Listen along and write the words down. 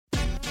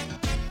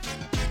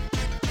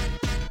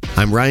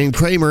I'm Ryan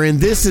Kramer, and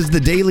this is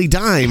the Daily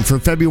Dime for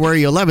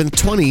February 11th,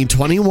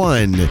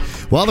 2021.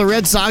 Well, the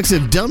Red Sox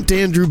have dumped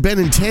Andrew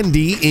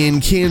Benintendi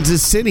in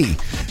Kansas City.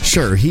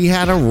 Sure, he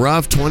had a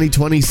rough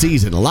 2020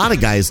 season. A lot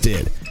of guys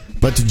did.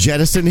 But to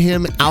jettison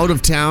him out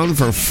of town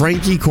for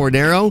Frankie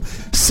Cordero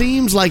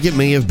seems like it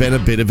may have been a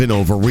bit of an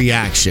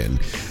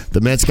overreaction.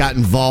 The Mets got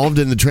involved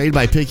in the trade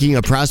by picking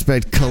up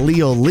prospect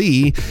Khalil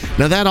Lee.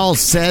 Now, that all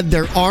said,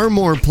 there are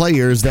more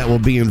players that will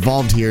be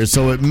involved here,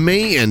 so it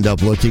may end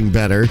up looking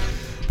better.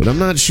 But I'm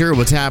not sure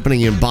what's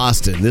happening in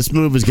Boston. This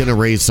move is going to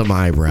raise some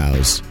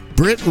eyebrows.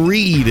 Britt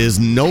Reed is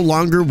no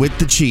longer with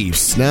the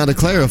Chiefs. Now, to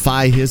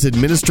clarify, his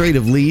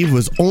administrative leave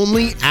was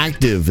only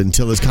active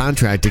until his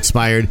contract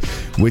expired,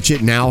 which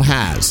it now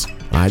has.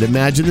 I'd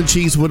imagine the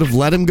Chiefs would have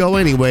let him go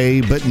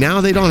anyway, but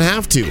now they don't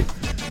have to.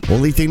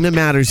 Only thing that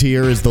matters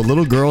here is the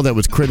little girl that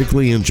was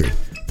critically injured.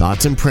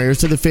 Thoughts and prayers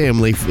to the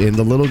family and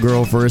the little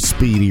girl for a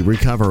speedy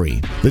recovery.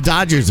 The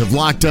Dodgers have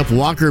locked up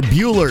Walker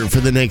Buehler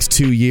for the next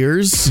 2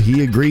 years.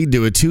 He agreed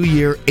to a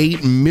 2-year,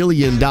 $8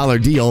 million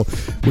deal,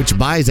 which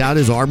buys out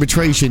his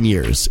arbitration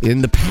years.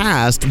 In the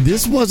past,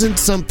 this wasn't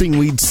something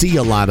we'd see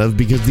a lot of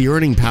because the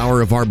earning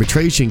power of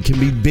arbitration can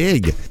be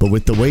big. But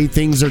with the way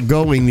things are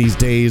going these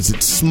days,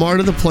 it's smart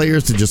of the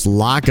players to just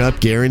lock up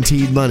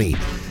guaranteed money.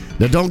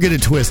 Now, don't get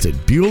it twisted.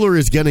 Buehler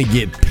is going to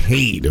get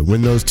paid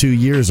when those 2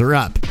 years are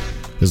up,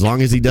 as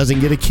long as he doesn't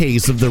get a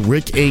case of the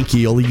Rick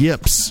Ankiel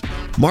yips.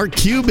 Mark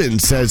Cuban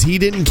says he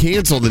didn't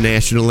cancel the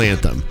National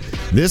Anthem.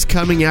 This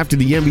coming after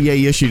the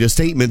NBA issued a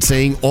statement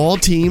saying all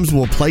teams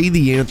will play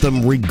the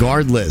anthem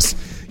regardless.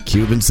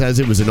 Cuban says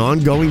it was an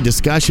ongoing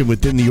discussion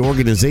within the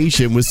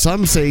organization, with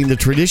some saying the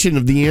tradition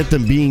of the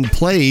anthem being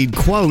played,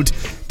 quote,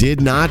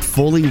 did not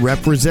fully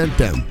represent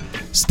them.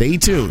 Stay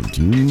tuned.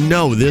 You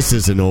know this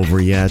isn't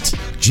over yet.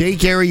 Jake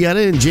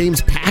Arrieta and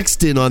James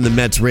Paxton on the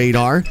Mets'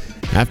 radar.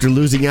 After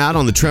losing out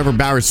on the Trevor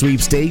Bauer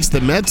sweepstakes, the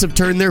Mets have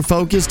turned their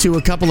focus to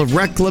a couple of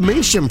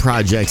reclamation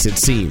projects, it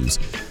seems.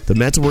 The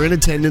Mets were in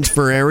attendance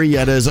for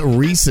Arrieta's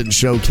recent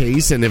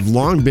showcase and have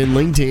long been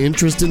linked to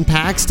interest in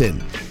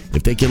Paxton.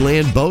 If they can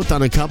land both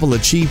on a couple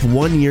of cheap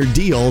one-year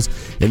deals,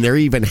 and they're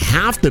even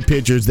half the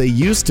pitchers they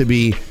used to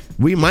be,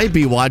 we might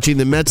be watching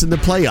the Mets in the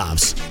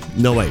playoffs.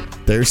 No, wait,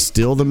 they're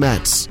still the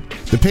Mets.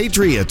 The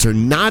Patriots are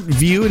not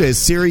viewed as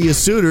serious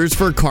suitors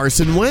for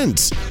Carson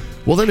Wentz.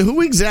 Well, then who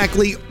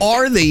exactly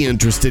are they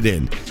interested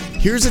in?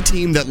 Here's a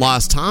team that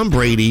lost Tom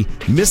Brady,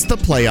 missed the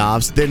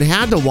playoffs, then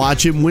had to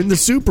watch him win the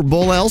Super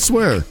Bowl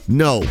elsewhere.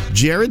 No,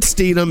 Jarrett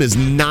Stidham is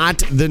not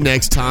the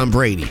next Tom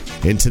Brady.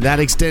 And to that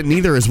extent,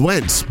 neither is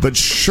Wentz. But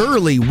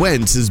surely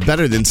Wentz is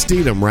better than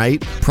Stidham, right?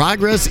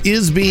 Progress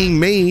is being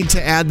made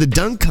to add the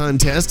dunk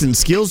contest and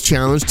skills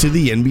challenge to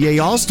the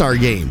NBA All-Star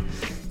Game.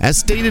 As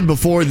stated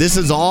before, this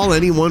is all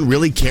anyone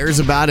really cares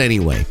about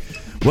anyway.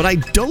 What I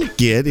don't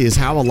get is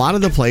how a lot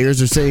of the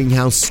players are saying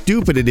how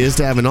stupid it is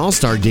to have an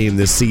all-star game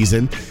this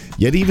season,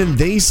 yet even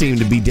they seem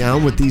to be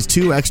down with these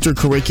two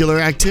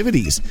extracurricular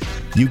activities.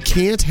 You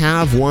can't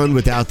have one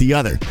without the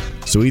other.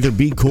 So either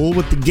be cool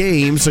with the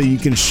game so you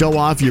can show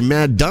off your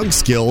mad dunk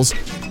skills,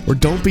 or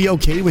don't be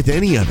okay with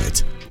any of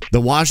it.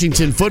 The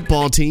Washington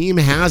football team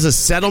has a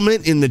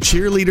settlement in the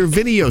cheerleader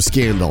video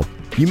scandal.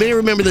 You may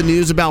remember the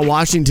news about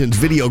Washington's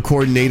video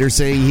coordinator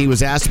saying he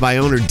was asked by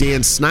owner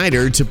Dan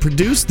Snyder to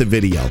produce the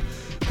video.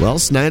 Well,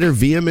 Snyder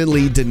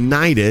vehemently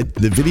denied it.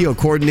 The video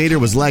coordinator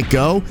was let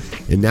go,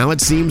 and now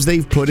it seems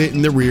they've put it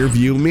in the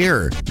rearview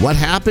mirror. What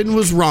happened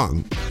was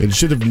wrong. It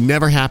should have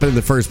never happened in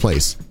the first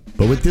place.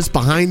 But with this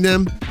behind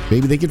them,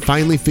 maybe they could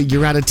finally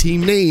figure out a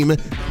team name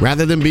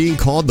rather than being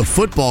called the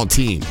football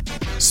team.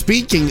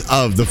 Speaking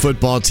of the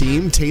football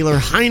team, Taylor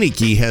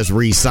Heineke has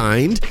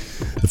re-signed.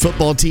 The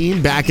football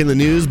team back in the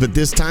news, but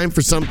this time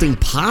for something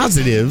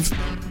positive.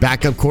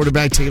 Backup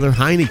quarterback Taylor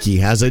Heineke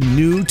has a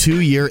new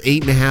 2-year,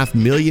 $8.5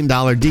 million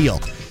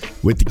deal.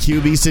 With the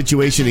QB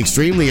situation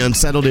extremely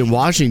unsettled in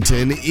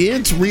Washington,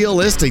 it's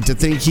realistic to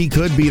think he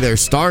could be their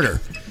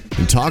starter.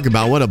 And talk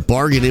about what a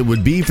bargain it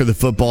would be for the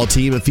football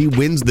team if he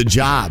wins the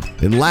job.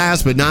 And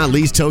last but not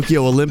least,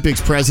 Tokyo Olympics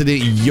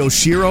president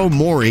Yoshiro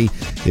Mori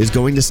is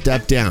going to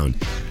step down.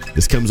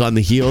 This comes on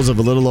the heels of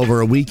a little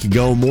over a week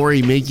ago,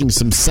 Mori making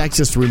some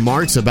sexist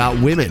remarks about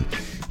women.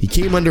 He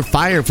came under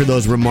fire for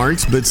those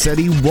remarks, but said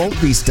he won't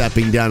be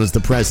stepping down as the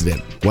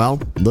president.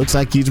 Well, looks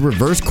like he's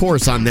reversed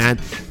course on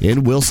that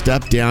and will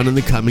step down in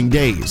the coming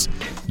days.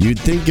 You'd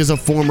think as a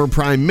former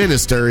prime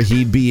minister,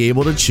 he'd be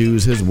able to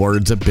choose his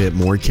words a bit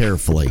more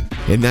carefully.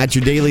 And that's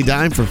your Daily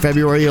Dime for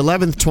February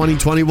 11th,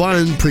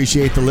 2021.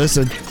 Appreciate the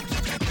listen.